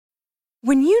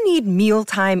When you need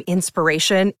mealtime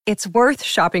inspiration, it's worth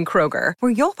shopping Kroger,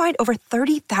 where you'll find over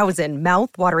 30,000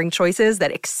 mouth-watering choices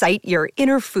that excite your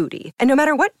inner foodie. And no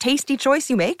matter what tasty choice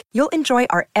you make, you'll enjoy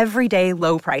our everyday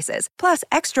low prices, plus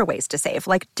extra ways to save,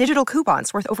 like digital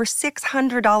coupons worth over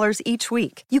 $600 each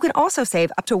week. You can also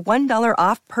save up to $1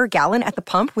 off per gallon at the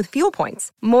pump with fuel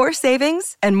points. More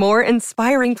savings and more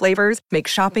inspiring flavors make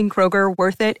shopping Kroger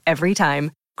worth it every time.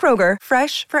 Kroger,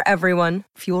 fresh for everyone.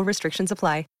 Fuel restrictions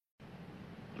apply.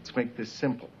 Let's make this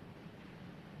simple.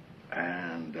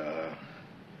 And,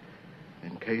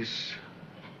 in case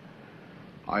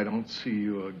I don't see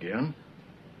you again,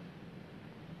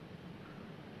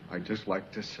 I'd just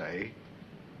like to say,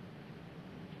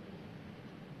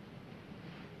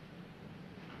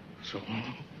 so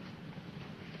long.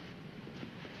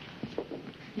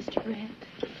 Mr. Grant.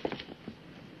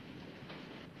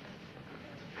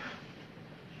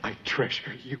 I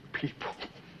treasure you people.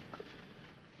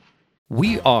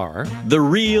 We are the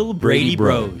real Brady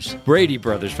Bros. Brady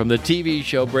Brothers from the TV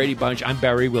show Brady Bunch. I'm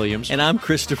Barry Williams. And I'm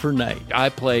Christopher Knight. I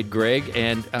played Greg,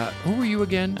 and who were you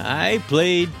again? I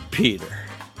played Peter.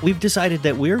 We've decided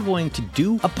that we're going to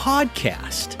do a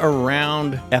podcast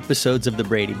around episodes of the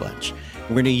Brady Bunch.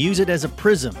 We're going to use it as a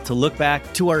prism to look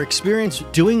back to our experience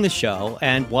doing the show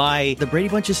and why the Brady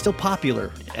Bunch is still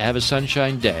popular. Have a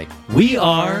sunshine day. We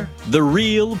are the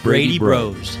real Brady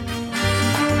Bros.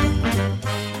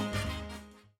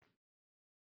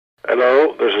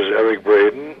 Hello, this is Eric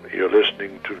Braden. You're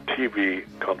listening to TV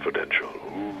Confidential.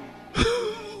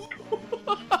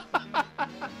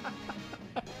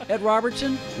 Ed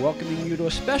Robertson, welcoming you to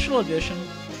a special edition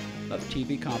of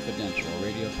TV Confidential, a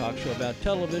radio talk show about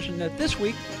television that this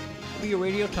week will be a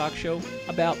radio talk show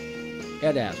about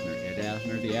Ed Asner. Ed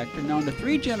Asner, the actor known to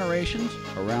three generations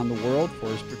around the world for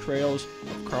his portrayals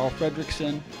of Carl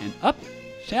Fredricksen in Up,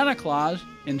 Santa Claus,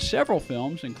 in several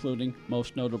films, including,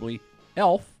 most notably,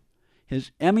 Elf,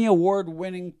 his Emmy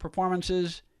Award-winning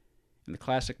performances in the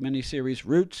classic miniseries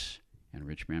Roots and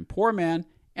Rich Man, Poor Man,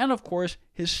 and, of course,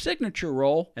 his signature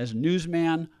role as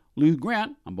newsman Lou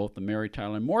Grant on both The Mary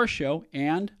Tyler Moore Show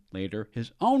and, later,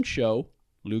 his own show,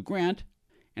 Lou Grant,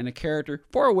 and a character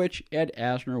for which Ed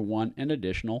Asner won an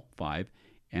additional 5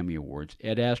 Emmy Awards.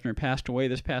 Ed Asner passed away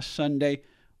this past Sunday,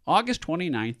 August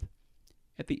 29th,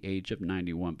 at the age of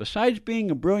 91. Besides being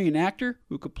a brilliant actor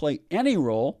who could play any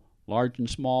role, large and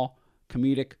small,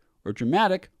 comedic or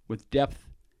dramatic, with depth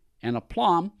and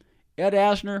aplomb, Ed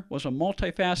Asner was a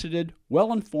multifaceted,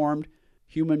 well-informed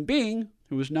human being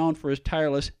who was known for his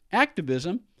tireless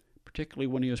activism, particularly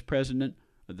when he was president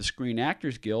of the Screen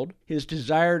Actors Guild, his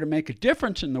desire to make a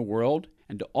difference in the world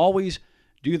and to always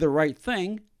do the right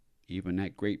thing, even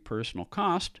at great personal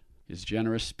cost, his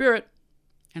generous spirit,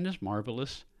 and his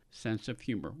marvelous sense of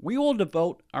humor. We will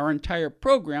devote our entire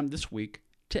program this week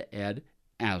to Ed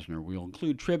Asner. We'll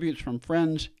include tributes from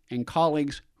friends and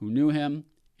colleagues who knew him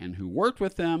and who worked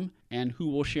with him and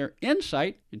who will share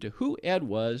insight into who Ed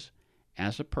was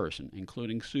as a person,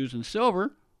 including Susan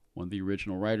Silver, one of the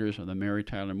original writers of The Mary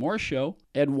Tyler Moore Show,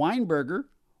 Ed Weinberger,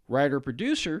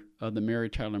 writer-producer of The Mary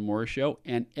Tyler Moore Show,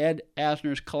 and Ed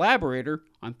Asner's collaborator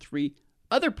on 3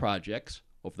 other projects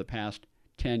over the past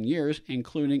 10 years,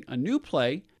 including a new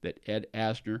play that Ed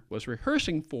Asner was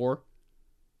rehearsing for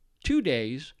 2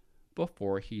 days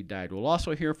before he died. We'll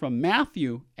also hear from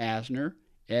Matthew Asner,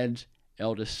 Ed's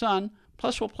eldest son,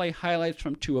 plus we'll play highlights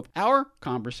from 2 of our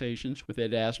conversations with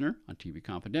Ed Asner on TV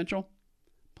Confidential,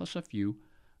 plus a few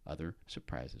other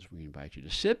surprises. We invite you to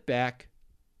sit back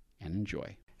and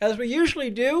enjoy. As we usually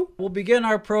do, we'll begin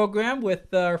our program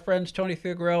with our friends Tony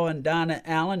Figueroa and Donna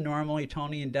Allen. Normally,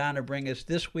 Tony and Donna bring us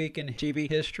This Week in TV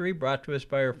History, brought to us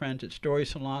by our friends at Story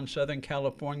Salon, Southern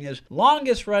California's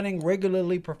longest-running,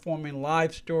 regularly performing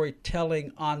live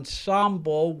storytelling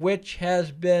ensemble, which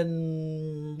has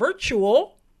been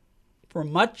virtual for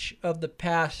much of the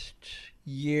past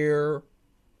year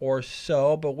or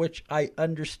so, but which I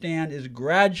understand is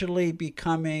gradually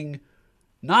becoming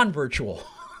non-virtual.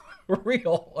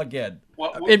 Real again,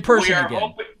 in person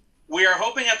again. We are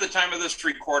hoping at the time of this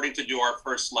recording to do our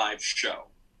first live show.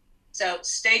 So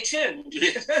stay tuned.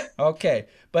 Okay,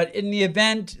 but in the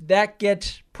event that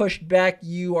gets pushed back,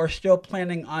 you are still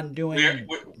planning on doing...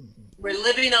 We're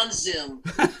living on Zoom.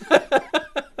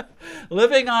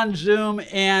 Living on Zoom,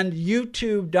 and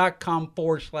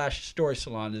youtube.com/Story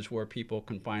Salon is where people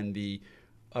can find the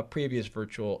previous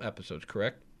virtual episodes,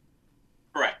 correct?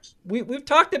 Correct. We've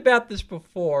talked about this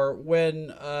before.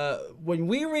 When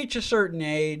we reach a certain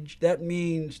age, that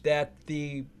means that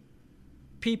the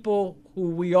people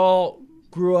who we all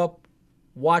grew up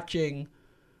watching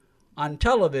on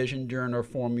television during our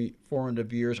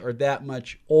formative years are that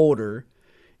much older.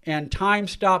 and time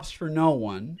stops for no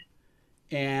one,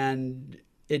 and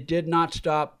it did not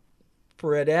stop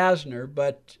for Ed Asner,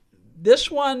 but this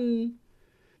one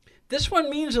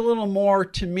means a little more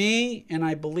to me, and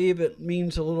I believe it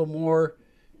means a little more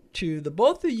to the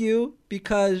both of you,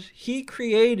 because he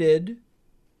created,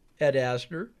 Ed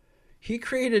Asner, he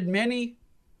created many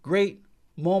great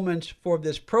moments for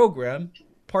this program,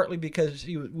 partly because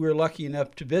we were lucky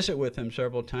enough to visit with him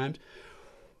several times,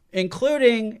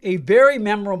 including a very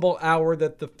memorable hour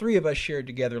that the three of us shared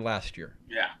together last year.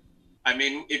 Yeah. I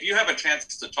mean, if you have a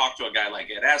chance to talk to a guy like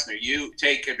Ed Asner, you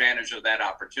take advantage of that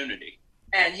opportunity.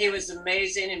 And he was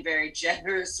amazing and very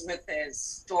generous with his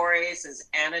stories, his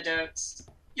anecdotes.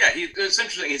 Yeah, it's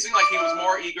interesting. It seemed like he was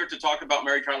more eager to talk about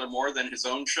Mary Tyler Moore than his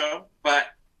own show. But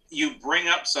you bring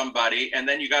up somebody, and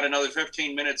then you got another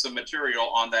 15 minutes of material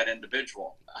on that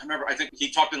individual. I think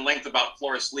he talked in length about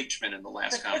Cloris Leachman in the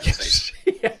last conversation.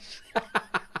 Yes.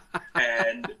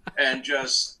 and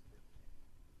just,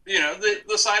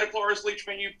 the side of Cloris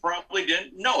Leachman you probably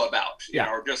didn't know about,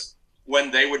 or just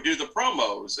when they would do the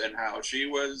promos and how she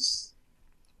was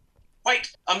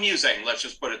quite amusing, let's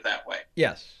just put it that way.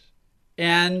 Yes.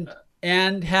 And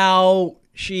how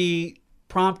she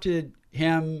prompted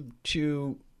him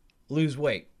to lose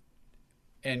weight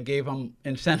and gave him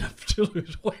incentive to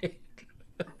lose weight.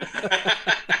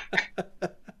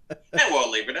 And we'll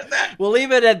leave it at that. We'll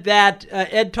leave it at that.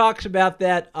 Ed talks about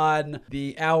that on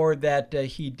the hour that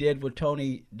he did with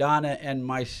Tony, Donna, and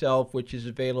myself, which is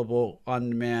available on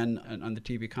demand on the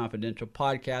TV Confidential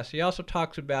podcast. He also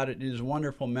talks about it in his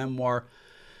wonderful memoir,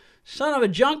 Son of a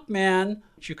Junk Man,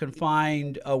 which you can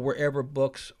find wherever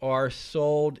books are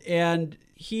sold. And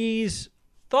he's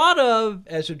thought of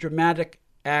as a dramatic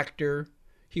actor.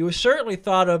 He was certainly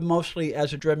thought of mostly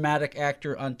as a dramatic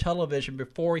actor on television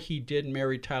before he did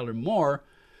Mary Tyler Moore,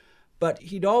 but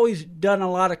he'd always done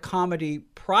a lot of comedy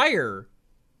prior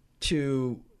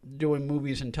to doing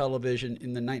movies and television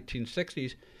in the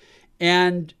 1960s.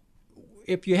 And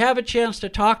if you have a chance to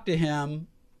talk to him,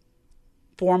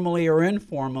 formally or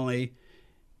informally,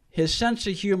 his sense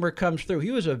of humor comes through.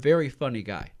 He was a very funny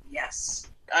guy. Yes.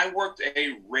 I worked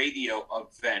a radio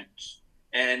event,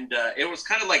 and it was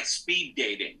kind of like speed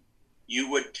dating. You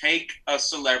would take a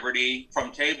celebrity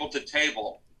from table to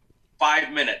table,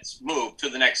 5 minutes, move to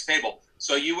the next table.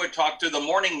 So you would talk to the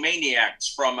Morning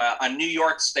Maniacs from a New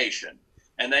York station,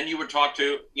 and then you would talk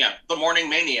to the Morning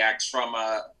Maniacs from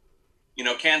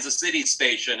Kansas City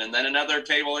station, and then another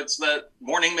table, it's the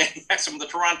Morning Maniacs from the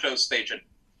Toronto station.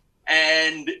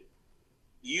 And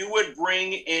you would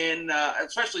bring in,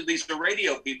 especially these are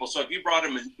radio people, so if you brought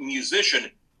a musician,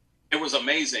 it was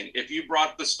amazing. If you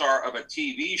brought the star of a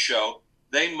TV show,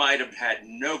 they might have had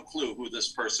no clue who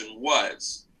this person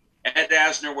was. Ed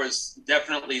Asner was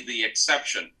definitely the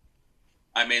exception.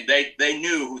 I mean, they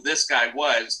knew who this guy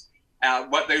was.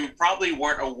 What they probably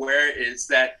weren't aware is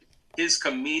that his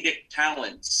comedic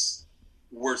talents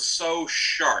were so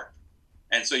sharp.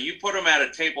 And so you put him at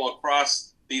a table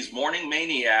across these Morning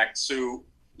Maniacs who,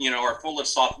 are full of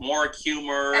sophomoric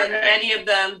humor. And many of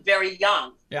them very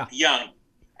young. Yeah. Young.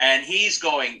 And he's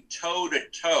going toe to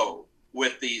toe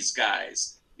with these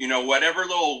guys. Whatever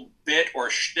little bit or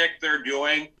shtick they're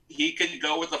doing, he can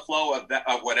go with the flow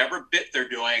of whatever bit they're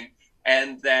doing,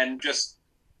 and then just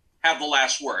have the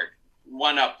last word.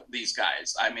 One up these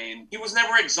guys. I mean, he was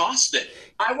never exhausted.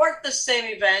 I worked the same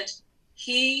event.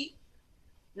 He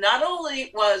not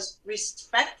only was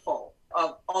respectful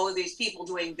of all of these people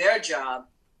doing their job,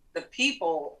 the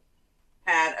people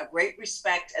had a great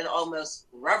respect and almost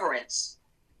reverence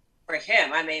for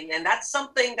him. I mean, and that's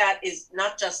something that is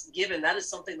not just given, that is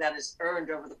something that is earned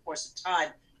over the course of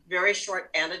time. Very short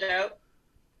anecdote.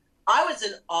 I was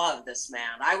in awe of this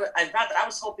man. In fact, I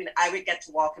was hoping I would get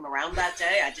to walk him around that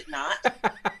day. I did not.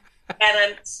 And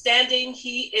I'm standing,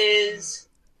 he is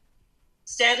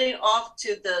standing off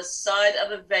to the side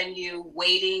of a venue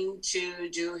waiting to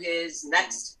do his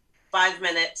next 5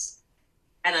 minutes.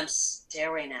 And I'm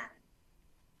staring at him.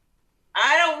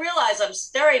 I don't realize I'm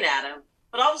staring at him,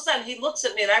 but all of a sudden he looks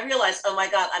at me and I realize, oh my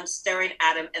God, I'm staring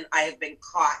at him and I have been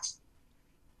caught.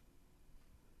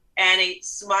 And he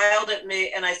smiled at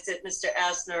me and I said, Mr.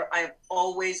 Asner, I have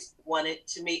always wanted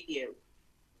to meet you.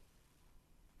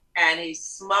 And he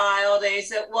smiled and he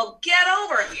said, well, get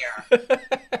over here.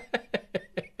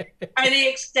 And he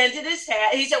extended his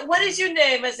hand. He said, what is your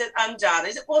name? I said, I'm Donna.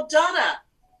 He said, well, Donna,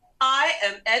 I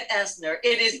am Ed Asner.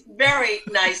 It is very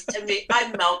nice to meet.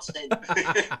 I melted.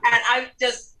 And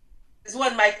it's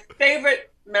one of my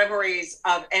favorite memories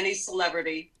of any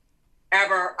celebrity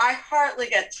ever. I hardly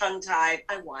get tongue-tied.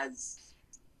 I was.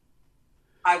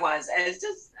 And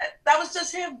that was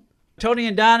just him. Tony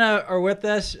and Donna are with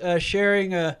us,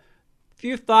 sharing a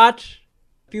few thoughts,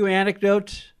 a few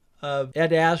anecdotes of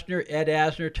Ed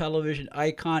Asner, television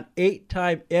icon,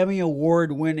 8-time Emmy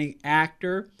Award-winning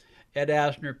actor. Ed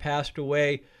Asner passed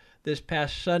away this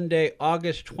past Sunday,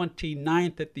 August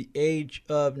 29th, at the age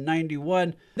of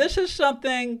 91. This is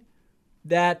something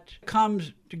that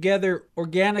comes together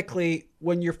organically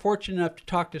when you're fortunate enough to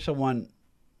talk to someone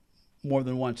more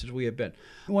than once, as we have been.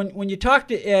 When you talk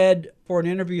to Ed for an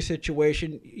interview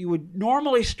situation, you would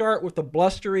normally start with a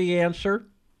blustery answer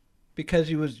because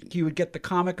he would get the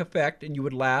comic effect and you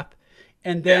would laugh,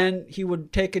 and then he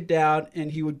would take it down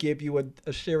and he would give you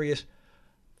a serious,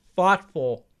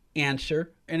 thoughtful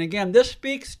answer. And again, this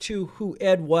speaks to who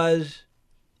Ed was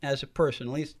as a person,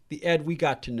 at least the Ed we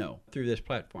got to know through this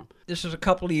platform. This is a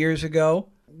couple of years ago.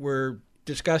 We're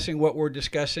discussing what we're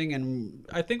discussing, and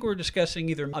I think we're discussing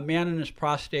either A Man and His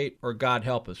Prostate or God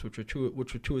Help Us, which were two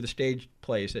of the stage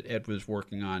plays that Ed was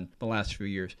working on the last few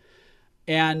years.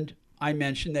 And I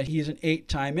mentioned that he's an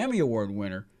 8-time Emmy Award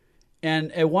winner.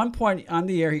 And at one point on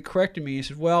the air, he corrected me. He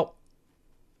said, well,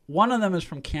 one of them is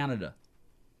from Canada.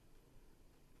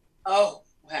 Oh,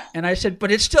 wow. And I said,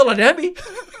 but it's still an Emmy.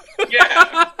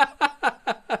 Yeah.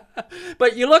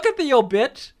 But you look at the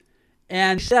obits,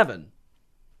 and 7.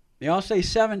 They all say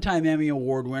 7-time Emmy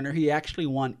Award winner. He actually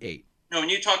won 8. No, when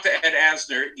you talk to Ed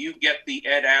Asner, you get the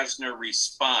Ed Asner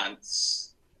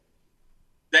response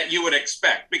that you would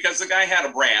expect, because the guy had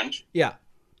a brand. Yeah.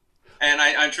 And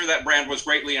I'm sure that brand was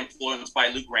greatly influenced by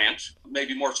Lou Grant,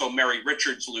 maybe more so Mary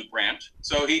Richards' Lou Grant.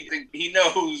 So he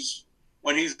knows,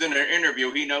 when he's in an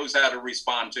interview, he knows how to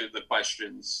respond to the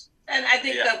questions. And I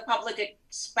think the public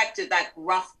expected that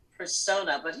gruff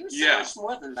persona, but he was so much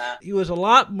more than that. He was a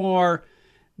lot more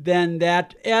than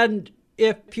that. And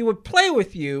if he would play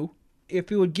with you, if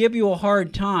he would give you a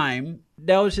hard time,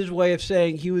 that was his way of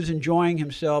saying he was enjoying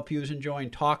himself. He was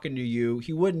enjoying talking to you.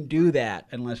 He wouldn't do that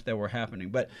unless that were happening.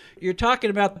 But you're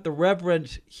talking about the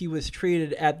reverence he was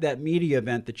treated at that media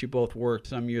event that you both worked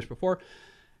some years before.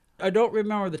 I don't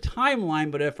remember the timeline,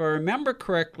 but if I remember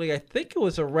correctly, I think it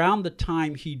was around the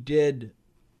time he did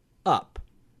Up,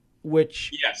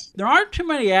 which there aren't too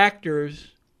many actors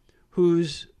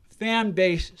whose fan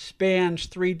base spans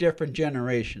 3 different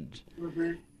generations.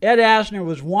 Mm-hmm. Ed Asner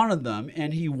was one of them,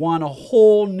 and he won a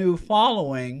whole new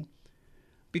following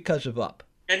because of Up.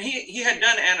 And he had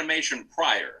done animation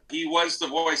prior. He was the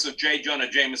voice of J. Jonah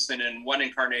Jameson in one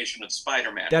incarnation of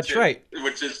Spider-Man. That's right.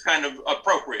 Which is kind of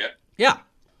appropriate. Yeah.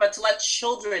 But to let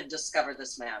children discover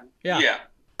this man. Yeah.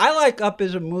 I like Up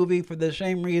as a movie for the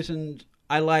same reasons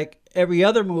I like every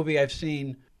other movie I've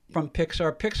seen from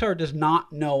Pixar. Pixar does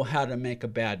not know how to make a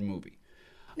bad movie.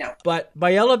 No. But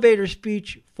my elevator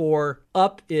speech for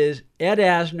Up is Ed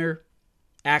Asner,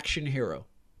 action hero.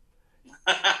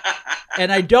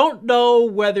 And I don't know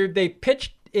whether they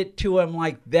pitched it to him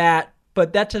like that,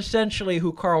 but that's essentially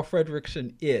who Carl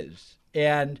Fredricksen is.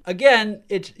 And again,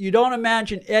 you don't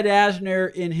imagine Ed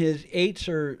Asner in his 8s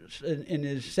or in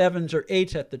his 7s or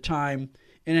 8s at the time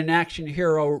in an action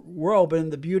hero world, but in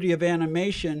the beauty of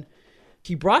animation,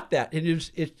 he brought that, and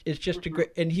it's just a great.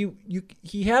 And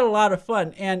he had a lot of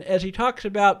fun. And as he talks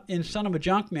about in Son of a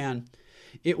Junkman,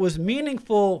 it was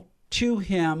meaningful to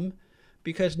him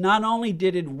because not only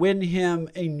did it win him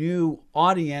a new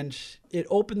audience, it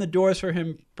opened the doors for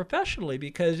him professionally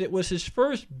because it was his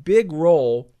first big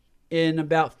role in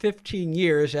about 15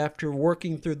 years after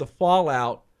working through the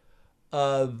fallout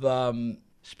of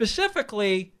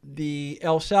specifically the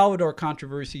El Salvador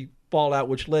controversy fallout,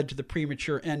 which led to the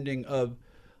premature ending of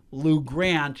Lou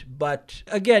Grant. But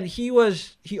again, he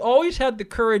always had the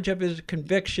courage of his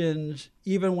convictions,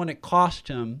 even when it cost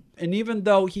him. And even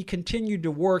though he continued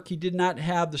to work, he did not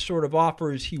have the sort of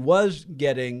offers he was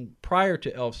getting prior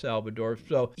to El Salvador.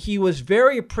 So he was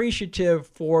very appreciative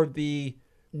for the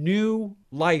new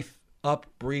life Up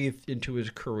breathed into his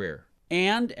career.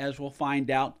 And as we'll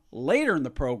find out later in the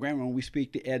program when we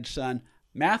speak to Ed's son,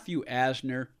 Matthew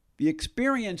Asner, the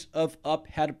experience of Up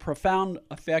had a profound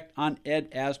effect on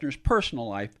Ed Asner's personal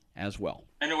life as well.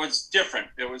 And it was different.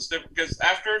 It was different because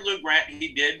after Lou Grant, he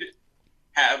did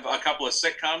have a couple of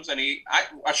sitcoms, and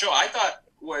a show I thought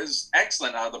was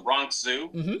excellent, The Bronx Zoo,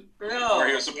 where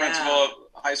he was the principal of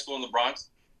high school in the Bronx.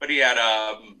 But he had,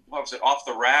 Off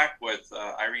the Rack with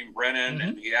Irene Brennan,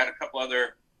 and he had a couple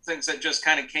other things that just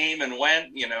kind of came and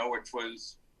went, which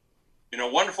was,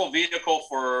 wonderful vehicle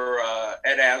for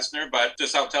Ed Asner, but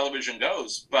just how television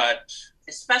goes. But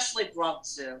especially Bronx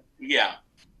Zoo. Yeah.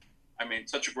 I mean,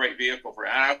 such a great vehicle for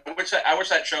it. And I wish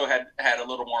that show had a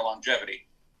little more longevity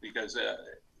because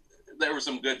there was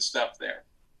some good stuff there.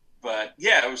 But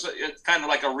yeah, it's kind of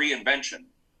like a reinvention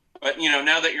But,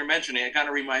 now that you're mentioning it, it kind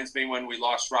of reminds me when we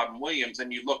lost Robin Williams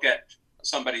and you look at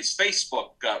somebody's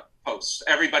Facebook posts,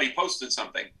 everybody posted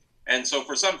something. And so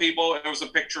for some people, it was a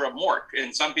picture of Mork,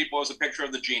 and some people it was a picture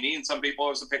of the genie, and some people it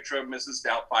was a picture of Mrs.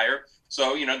 Doubtfire.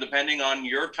 So, depending on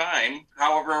your time,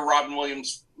 however Robin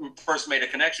Williams first made a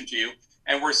connection to you,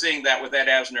 and we're seeing that with Ed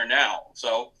Asner now.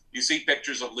 So you see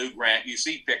pictures of Lou Grant, you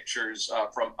see pictures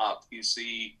from Up,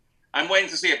 I'm waiting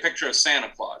to see a picture of Santa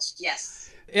Claus.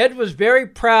 Yes. Ed was very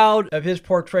proud of his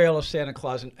portrayal of Santa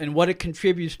Claus and what it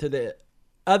contributes to the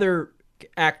other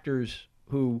actors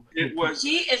who...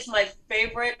 He is my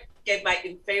favorite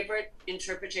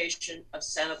interpretation of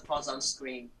Santa Claus on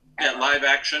screen. Yeah, live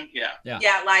action, yeah.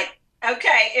 Yeah,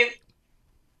 okay, if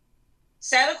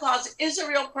Santa Claus is a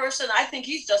real person, I think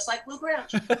he's just like Lou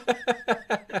Grant.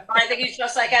 I think he's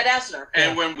just like Ed Asner.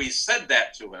 And when we said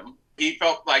that to him, he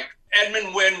felt like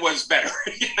Edmund Gwynn was better.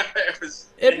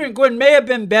 Edmund Gwynn may have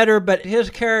been better, but his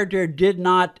character did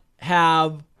not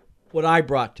have what I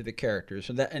brought to the characters,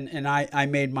 and I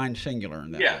made mine singular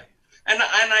in that way. And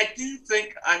I do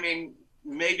think,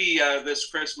 maybe this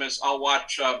Christmas I'll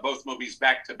watch both movies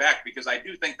back to back because I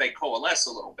do think they coalesce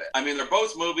a little bit. They're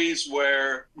both movies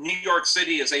where New York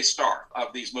City is a star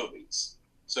of these movies.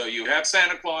 So you have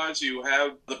Santa Claus, you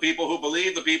have the people who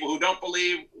believe, the people who don't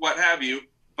believe, what have you.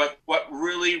 But what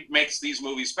really makes these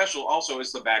movies special also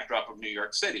is the backdrop of New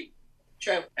York City.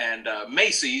 True. And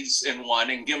Macy's in one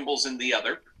and Gimbel's in the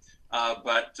other.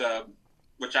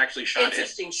 Which actually shot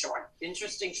Interesting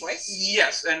choice.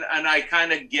 Yes, and I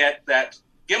kind of get that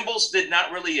Gimbel's did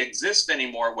not really exist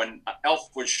anymore when Elf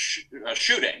was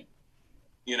shooting.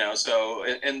 So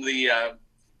and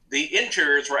the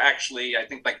interiors were actually, I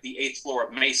think, like the 8th floor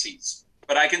of Macy's.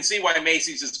 But I can see why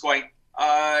Macy's is going,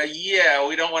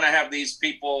 we don't want to have these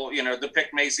people,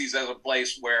 depict Macy's as a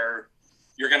place where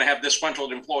you're going to have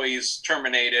disgruntled employees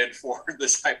terminated for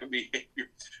this type of behavior.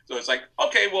 So it's like,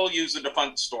 okay, we'll use a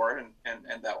defunct store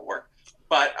and that will work.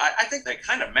 But I think they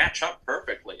kind of match up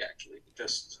perfectly, actually,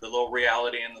 just the little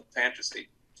reality and the fantasy.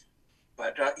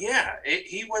 But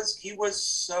he was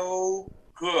so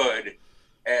good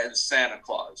as Santa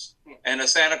Claus, and a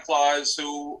Santa Claus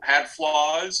who had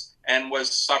flaws and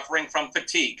was suffering from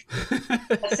fatigue.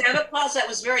 A Santa Claus that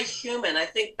was very human. I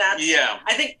think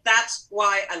that's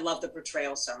why I love the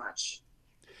portrayal so much.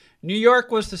 New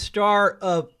York was the star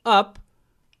of Up.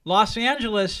 Los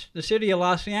Angeles, the city of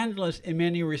Los Angeles, in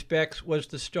many respects, was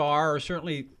the star, or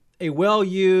certainly a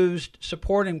well-used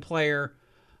supporting player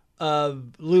of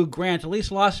Lou Grant. At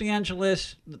least Los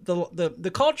Angeles,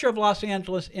 the culture of Los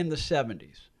Angeles in the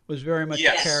 70s was very much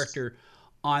a character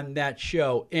on that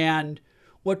show. And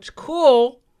what's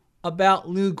cool about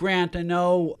Lou Grant, I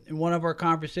know in one of our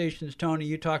conversations, Tony,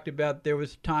 you talked about there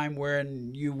was a time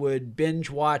when you would binge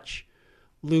watch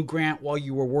Lou Grant while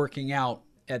you were working out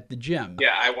at the gym.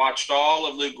 Yeah, I watched all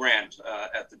of Lou Grant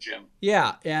at the gym.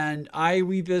 Yeah, and I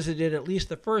revisited at least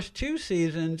the first 2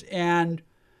 seasons, and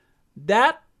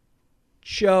that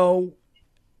show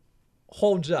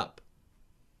holds up.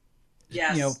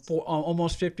 Yes. For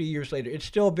almost 50 years later, it's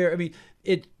still very.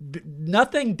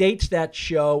 Nothing dates that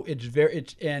show.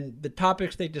 And the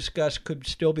topics they discuss could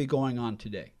still be going on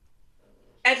today.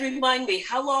 And remind me,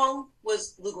 how long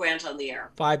was Lou Grant on the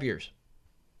air? 5 years.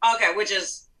 Okay, which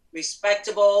is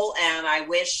respectable, and I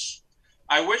wish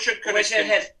it could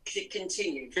have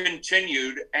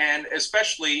continued, and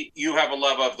especially you have a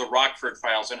love of the Rockford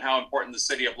Files and how important the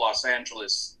city of Los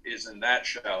Angeles is in that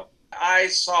show. I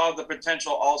saw the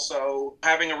potential also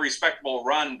having a respectable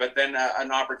run, but then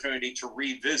an opportunity to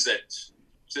revisit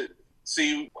to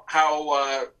see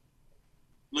how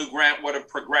Lou Grant would have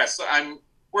progressed.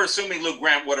 We're assuming Lou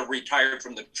Grant would have retired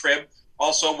from the Trib.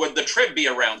 Also, would the Trib be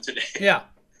around today? Yeah.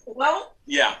 Well,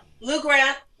 yeah. Lou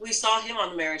Grant, we saw him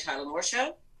on the Mary Tyler Moore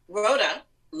Show. Rhoda,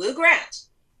 Lou Grant,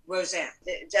 Roseanne.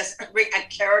 Just bring a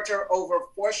character over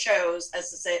 4 shows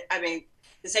as the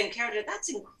same character. That's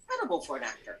incredible for an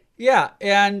actor. Yeah,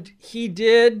 and he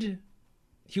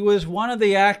was one of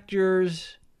the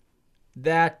actors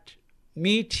that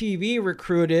MeTV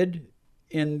recruited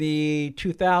in the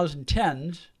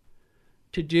 2010s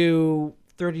to do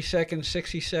 30-second,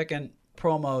 60-second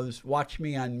promos, Watch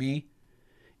Me on Me.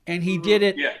 And he did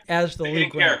it as the Lou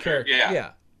Grant character.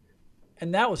 Yeah.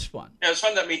 And that was fun. Yeah, it's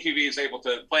fun that MeTV is able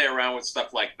to play around with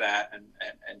stuff like that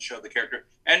and show the character.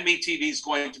 And MeTV is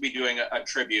going to be doing a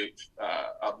tribute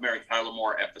of Mary Tyler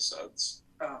Moore episodes.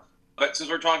 Oh. But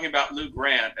since we're talking about Lou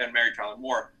Grant and Mary Tyler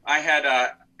Moore, I had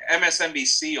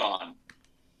MSNBC on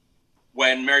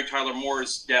when Mary Tyler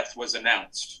Moore's death was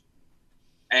announced.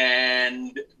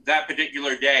 And that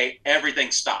particular day,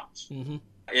 everything stopped. Mm-hmm.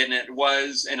 And it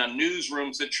was in a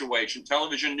newsroom situation,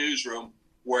 television newsroom,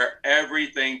 where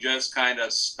everything just kind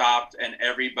of stopped and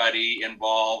everybody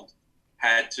involved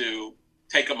had to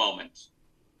take a moment.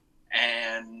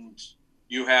 And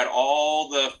you had all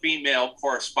the female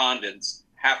correspondents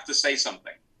have to say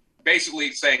something,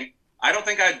 basically saying, I don't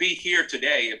think I'd be here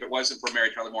today if it wasn't for Mary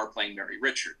Tyler Moore playing Mary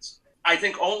Richards. I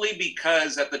think only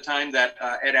because at the time that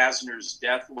Ed Asner's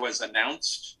death was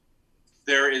announced,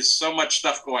 there is so much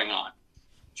stuff going on.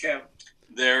 True.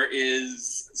 There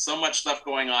is so much stuff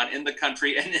going on in the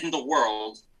country and in the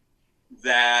world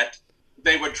that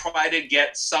they would try to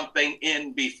get something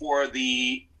in before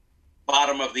the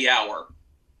bottom of the hour.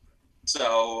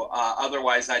 So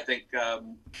otherwise, I think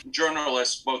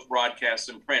journalists, both broadcast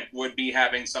and print, would be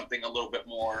having something a little bit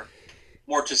more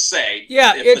to say.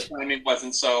 Yeah, if the timing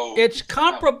wasn't so. It's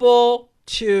comparable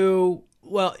to,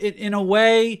 well, in a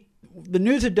way, the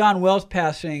news of Don Wells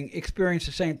passing experienced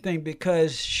the same thing,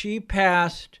 because she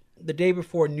passed the day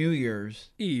before New Year's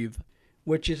Eve,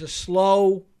 which is a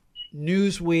slow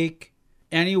news week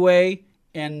anyway,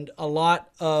 and a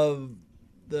lot of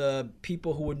the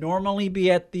people who would normally be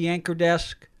at the anchor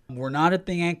desk were not at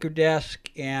the anchor desk,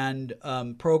 and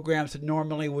programs that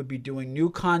normally would be doing new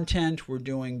content were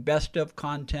doing best of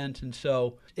content, and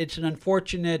so it's an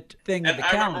unfortunate thing of the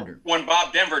calendar. When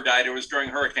Bob Denver died, it was during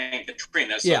Hurricane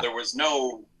Katrina, so there was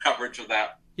no coverage of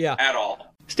that at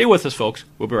all. Stay with us, folks.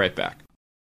 We'll be right back.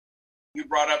 You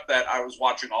brought up that I was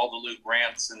watching all the Lou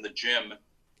Grants in the gym.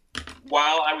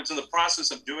 While I was in the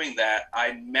process of doing that,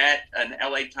 I met an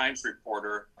LA Times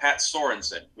reporter, Pat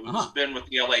Sorensen, who's been with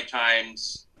the LA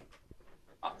Times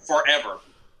forever.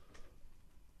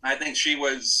 I think she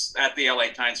was at the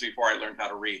LA Times before I learned how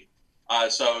to read.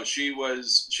 So she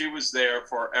was there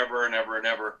forever and ever and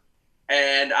ever.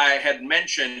 And I had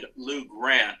mentioned Lou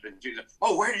Grant, and she said,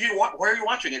 "Oh, where are you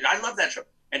watching it? I love that show."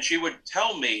 And she would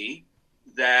tell me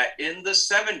that in the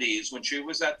 70s, when she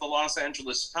was at the Los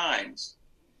Angeles Times,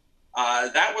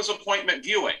 that was appointment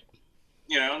viewing.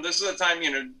 And this is a time,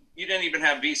 you didn't even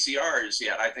have VCRs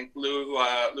yet. I think Lou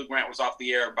Grant was off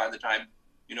the air by the time,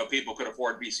 people could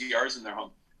afford VCRs in their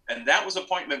home. And that was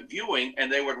appointment viewing,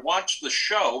 and they would watch the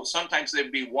show. Sometimes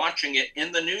they'd be watching it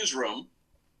in the newsroom,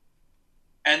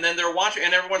 and then they're watching,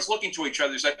 and everyone's looking to each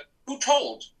other. It's like, who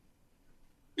told?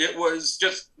 It was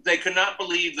just, they could not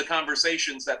believe the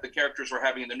conversations that the characters were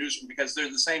having in the newsroom, because they're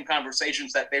the same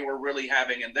conversations that they were really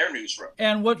having in their newsroom.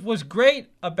 And what was great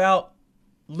about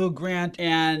Lou Grant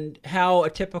and how a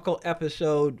typical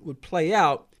episode would play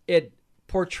out, it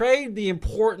portrayed the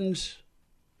importance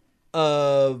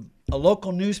of a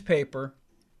local newspaper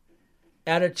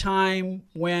at a time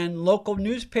when local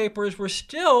newspapers were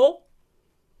still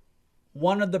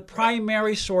one of the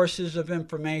primary sources of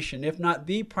information, if not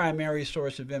the primary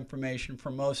source of information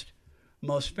for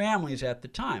most families at the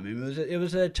time. It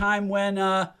was at a time when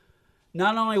not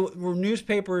only were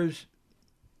newspapers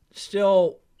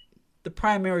still the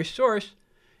primary source,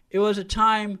 it was a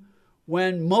time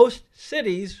when most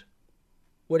cities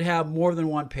would have more than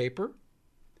one paper,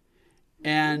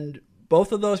 and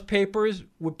both of those papers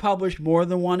would publish more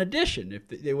than one edition. If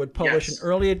they would publish an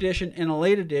early edition and a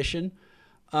late edition.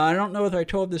 I don't know if I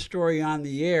told this story on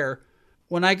the air.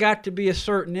 When I got to be a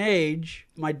certain age,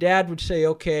 my dad would say,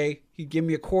 okay, he'd give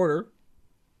me a quarter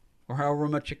or however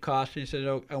much it cost. And he said,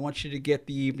 oh, I want you to get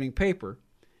the evening paper.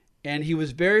 And he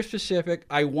was very specific.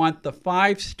 I want the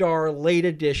 5-star late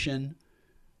edition.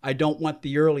 I don't want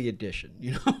the early edition,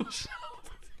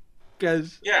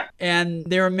 And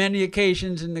there are many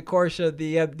occasions in the course of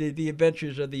the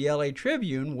adventures of the LA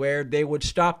Tribune where they would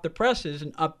stop the presses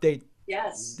and update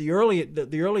the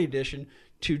early edition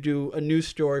to do a news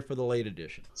story for the late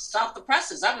edition. Stop the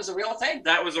presses. That was a real thing.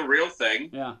 That was a real thing.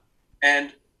 Yeah.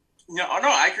 And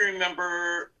I can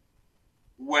remember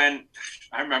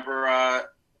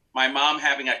my mom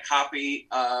having a copy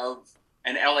of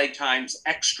an LA Times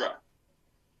extra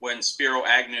when Spiro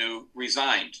Agnew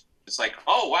resigned. It's like,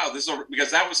 oh wow,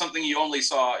 because that was something you only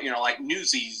saw, like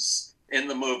Newsies in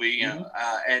the movie,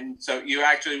 and so you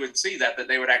actually would see that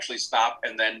they would actually stop,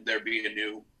 and then there'd be a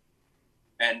new,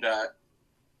 and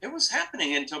it was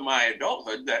happening into my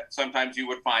adulthood that sometimes you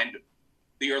would find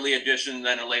the early edition,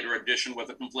 then a later edition with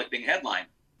a conflicting headline.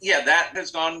 Yeah, that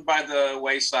has gone by the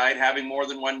wayside. Having more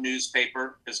than one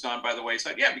newspaper has gone by the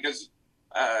wayside. Yeah, because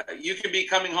you could be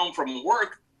coming home from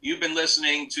work. You've been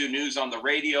listening to news on the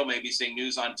radio, maybe seeing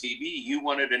news on TV. You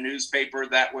wanted a newspaper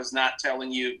that was not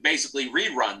telling you basically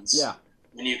reruns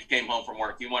when you came home from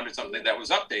work. You wanted something that was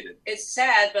updated. It's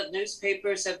sad, but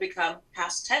newspapers have become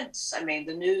past tense. I mean,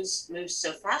 the news moves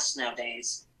so fast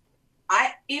nowadays.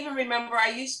 I even remember I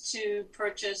used to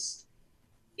purchase,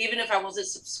 even if I wasn't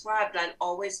subscribed, I'd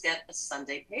always get a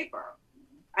Sunday paper.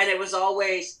 And it was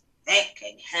always thick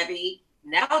and heavy.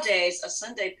 Nowadays, a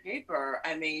Sunday paper,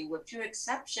 I mean, with few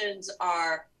exceptions,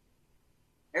 are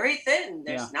very thin.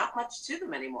 There's not much to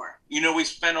them anymore. You know, we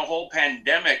spent a whole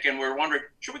pandemic and we're wondering,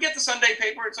 should we get the Sunday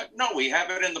paper? It's like, no, we have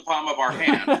it in the palm of our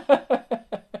hand.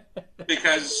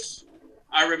 Because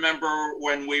I remember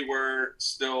when we were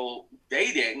still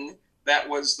dating, that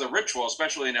was the ritual,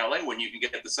 especially in LA, when you can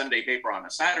get the Sunday paper on a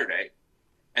Saturday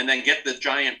and then get the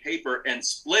giant paper and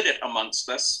split it amongst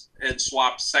us and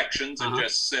swap sections and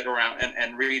just sit around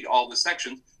and read all the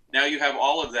sections. Now you have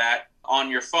all of that on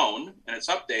your phone and it's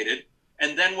updated.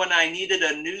 And then when I needed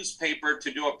a newspaper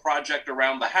to do a project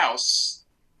around the house,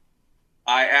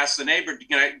 I asked the neighbor, do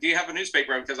you have a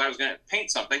newspaper? Because I was going to paint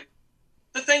something.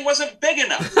 The thing wasn't big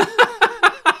enough.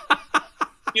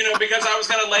 Because I was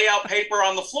going to lay out paper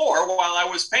on the floor while I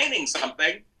was painting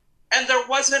something. And there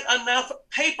wasn't enough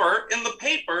paper in the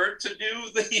paper to do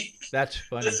That's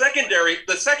funny.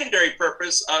 the secondary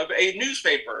purpose of a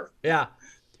newspaper. Yeah.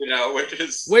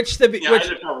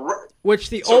 Which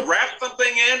to wrap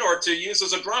something in or to use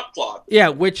as a drop cloth. Yeah,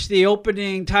 which the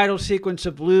opening title sequence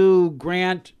of Lou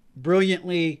Grant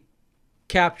brilliantly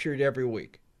captured every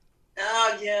week.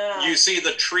 Oh, yeah. You see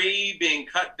the tree being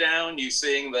cut down. You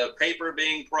seeing the paper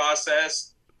being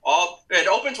processed. It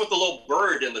opens with the little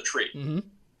bird in the tree,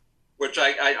 which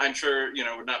I'm sure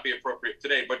would not be appropriate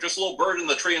today. But just a little bird in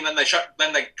the tree, and then they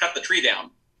cut the tree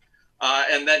down,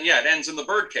 and then it ends in the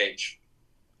bird cage.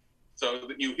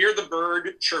 So you hear the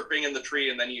bird chirping in the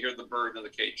tree, and then you hear the bird in the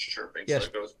cage chirping. Yes. So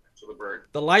it goes back to the bird.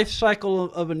 The life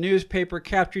cycle of a newspaper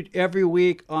captured every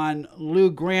week on Lou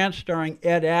Grant, starring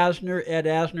Ed Asner. Ed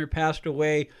Asner passed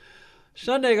away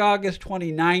Sunday, August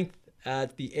 29th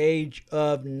at the age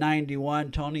of 91.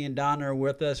 Tony and Donna are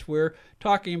with us. We're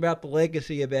talking about the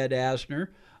legacy of Ed Asner,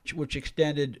 which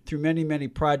extended through many, many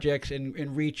projects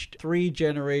and reached 3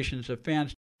 generations of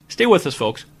fans. Stay with us,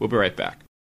 folks. We'll be right back.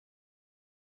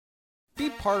 Be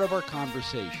part of our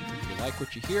conversation. If you like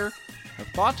what you hear, have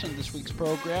thoughts on this week's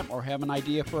program, or have an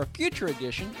idea for a future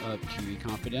edition of TV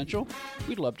Confidential,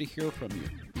 we'd love to hear from you.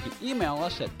 You can email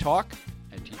us at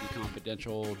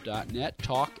talk@tvconfidential.net,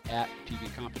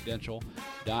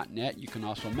 talk@tvconfidential.net. You can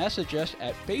also message us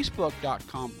at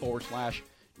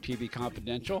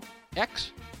facebook.com/tvconfidential,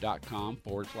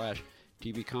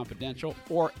 x.com/tvconfidential,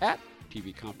 or at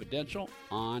TV Confidential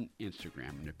on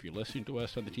Instagram. And if you're listening to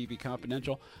us on the TV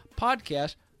Confidential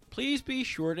podcast, please be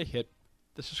sure to hit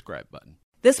the subscribe button.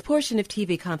 This portion of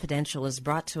TV Confidential is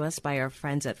brought to us by our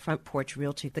friends at Front Porch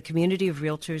Realty, the community of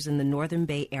realtors in the Northern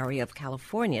Bay area of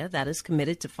California that is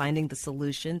committed to finding the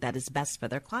solution that is best for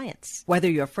their clients.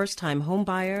 Whether you're a first-time home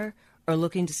buyer or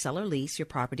looking to sell or lease your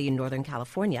property in Northern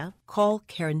California, call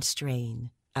Karen Strain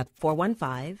at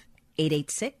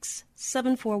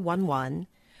 415-886-7411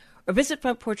 or visit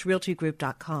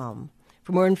frontporchrealtygroup.com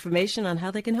for more information on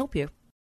how they can help you.